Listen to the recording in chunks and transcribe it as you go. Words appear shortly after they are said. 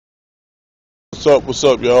What's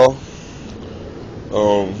up, y'all?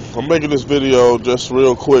 I'm making this video just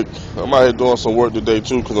real quick. I'm out here doing some work today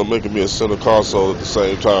too, because I'm making me a center console at the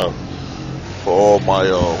same time for all my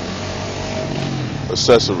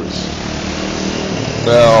accessories.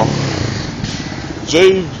 Now,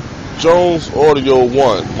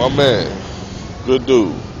 JJonesCarAudio1, my man, good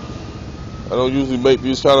dude. I don't usually make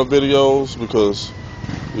these kind of videos because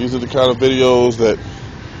these are the kind of videos that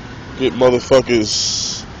get motherfuckers,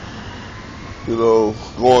 you know,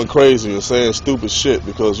 going crazy and saying stupid shit,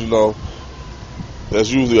 because, you know,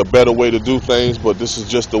 that's usually a better way to do things, but this is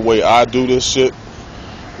just the way I do this shit,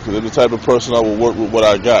 because I'm the type of person I will work with what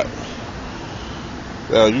I got.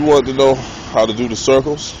 Now, you want to know how to do the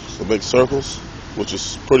circles, to make circles, which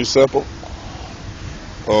is pretty simple.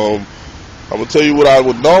 I'm going to tell you what I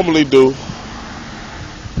would normally do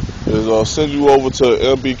is send you over to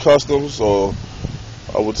MB Customs, or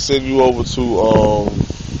I would send you over to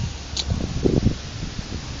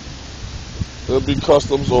MB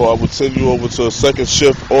Customs, or I would send you over to Second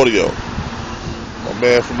Shift Audio, my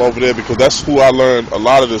man from over there, because that's who I learned a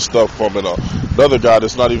lot of this stuff from, and another guy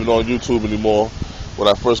that's not even on YouTube anymore when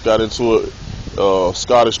I first got into it,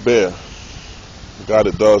 Scottish Bear, the guy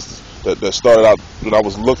that does that started out when I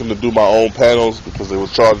was looking to do my own panels because they were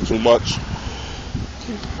charging too much.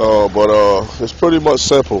 But it's pretty much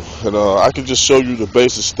simple, and I can just show you the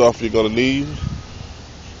basic stuff you're gonna need,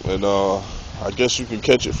 and I guess you can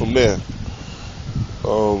catch it from there.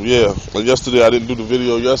 Yeah, and yesterday I didn't do the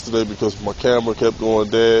video yesterday because my camera kept going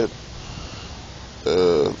dead.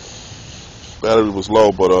 Battery was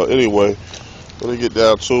low, but anyway, let me get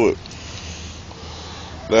down to it.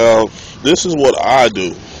 Now, this is what I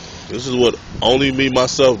do. This is what only me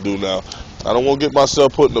myself do. Now, I don't want to get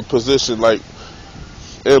myself put in a position like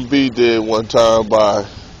MB did one time by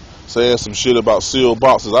saying some shit about sealed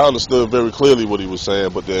boxes. I understood very clearly what he was saying,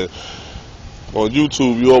 but then on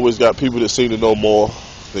YouTube you always got people that seem to know more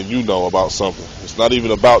than you know about something. It's not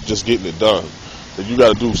even about just getting it done. That you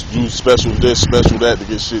got to do special this, special that to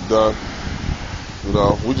get shit done. You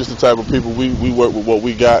know, we just the type of people, we work with what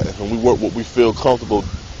we got, and we work what we feel comfortable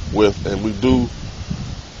with, and we do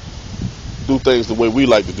things the way we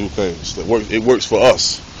like to do things. It works for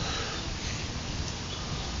us.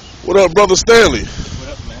 What up, brother Stanley? What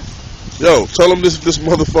up, man? Yo, tell him this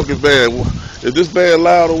motherfucking band. Is this band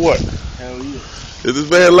loud or what? Hell yeah. Is this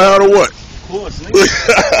band loud or what? Of course, nigga.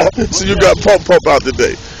 So you got pump out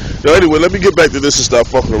today. Yo, anyway, let me get back to this and stop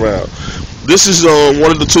fucking around. This is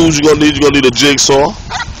one of the tools you're gonna need. You're gonna need a jigsaw.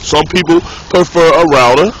 Some people prefer a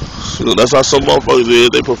router. You know, that's how some motherfuckers is.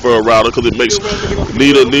 They prefer a router because it makes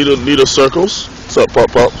neater circles. What's up,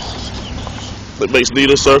 pump? It makes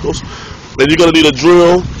neater circles. Then you're gonna need a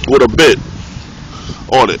drill with a bit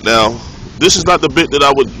on it. Now, this is not the bit that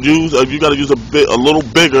I would use. You gotta use a bit a little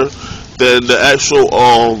bigger than the actual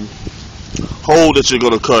hole that you're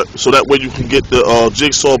gonna cut, so that way you can get the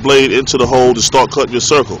jigsaw blade into the hole to start cutting your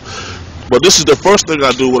circle. But this is the first thing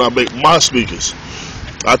I do when I make my speakers.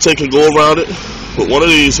 I take and go around it with one of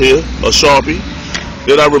these here, a Sharpie.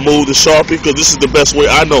 Then I remove the Sharpie because this is the best way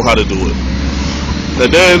I know how to do it.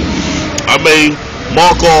 And then I may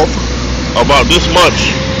mark off about this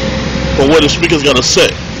much for where the speaker's gonna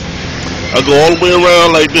sit. I go all the way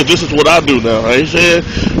around like this. This is what I do now. I ain't saying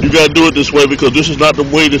you gotta do it this way, because this is not the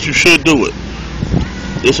way that you should do it.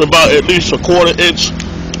 It's about at least a quarter inch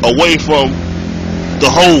away from the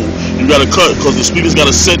hole you gotta cut, because the speaker's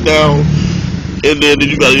gotta sit down, and then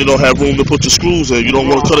you gotta, you know, have room to put your screws in. You don't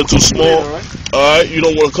want to cut it too small. Alright, you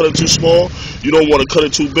don't want to cut it too small. You don't want to cut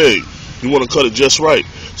it too big. You want to cut it just right,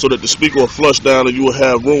 so that the speaker will flush down and you will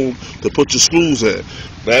have room to put your screws in.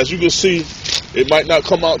 Now, as you can see, it might not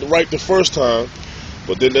come out right the first time,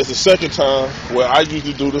 but then there's the second time where I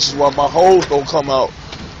usually do. This is why my holes don't come out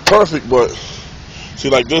perfect, but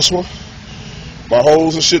see, like this one, my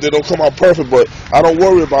holes and shit, they don't come out perfect, but I don't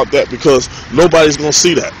worry about that because nobody's gonna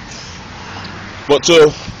see that. But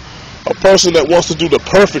to a person that wants to do the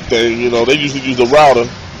perfect thing, you know, they usually use the router,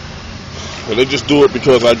 and they just do it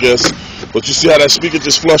because, I guess. But you see how that speaker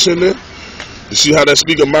just flush in there? You see how that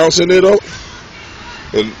speaker mounts in there though?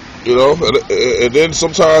 And you know, and then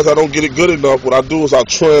sometimes I don't get it good enough. What I do is I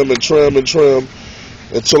trim and trim and trim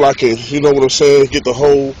until I can, you know what I'm saying, get the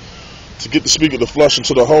hole, to get the speaker to flush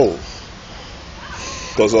into the hole.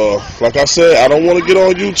 Because like I said, I don't want to get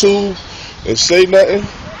on YouTube and say nothing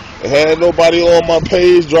and have nobody on my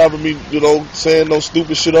page driving me, you know, saying no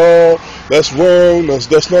stupid shit. Oh, that's wrong,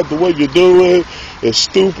 that's not the way you do it, it's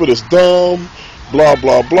stupid, it's dumb, blah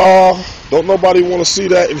blah blah. Don't nobody want to see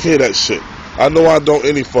that and hear that shit. I know I don't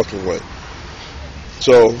any fucking way.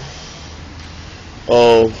 So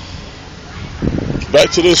back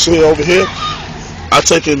to this here over here. I'm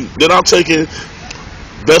taking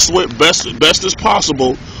best as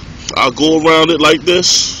possible. I'll go around it like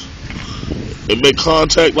this and make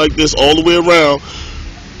contact like this all the way around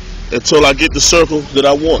until I get the circle that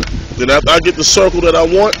I want. Then after I get the circle that I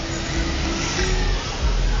want,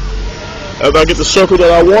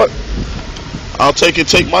 I'll take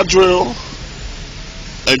my drill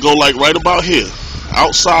and go like right about here,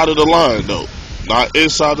 outside of the line though, not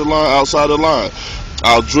inside the line, outside the line.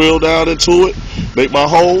 I'll drill down into it, make my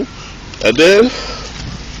hole, and then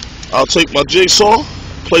I'll take my jigsaw,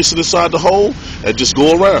 place it inside the hole, and just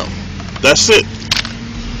go around. That's it.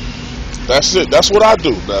 That's it. That's what I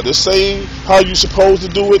do. Now, this ain't how you supposed to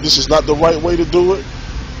do it. This is not the right way to do it.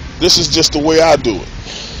 This is just the way I do it.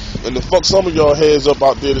 And to fuck some of y'all heads up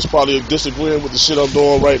out there that's probably disagreeing with the shit I'm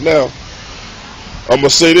doing right now, I'm going to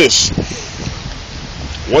say this.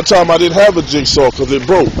 One time I didn't have a jigsaw because it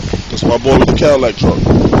broke. That's my boy with the Cadillac truck.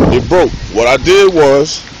 It broke. What I did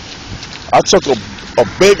was I took a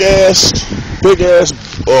big ass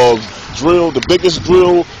drill, the biggest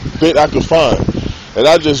drill bit I could find, and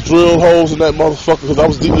I just drilled holes in that motherfucker because I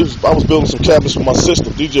was building some cabinets for my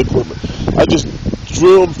system, DJ equipment. I just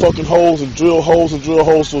drilled fucking holes and drill holes and drill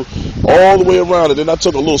holes so all the way around it. Then I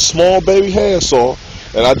took a little small baby handsaw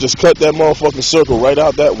and I just cut that motherfucking circle right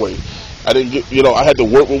out that way. I didn't get, I had to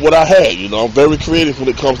work with what I had. I'm very creative when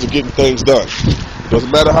it comes to getting things done.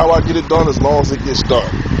 Doesn't matter how I get it done as long as it gets done.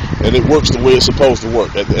 And it works the way it's supposed to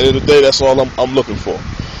work. At the end of the day, that's all I'm looking for.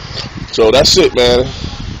 So that's it, man.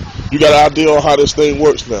 You got an idea on how this thing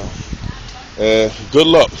works now. And good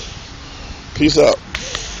luck. Peace out.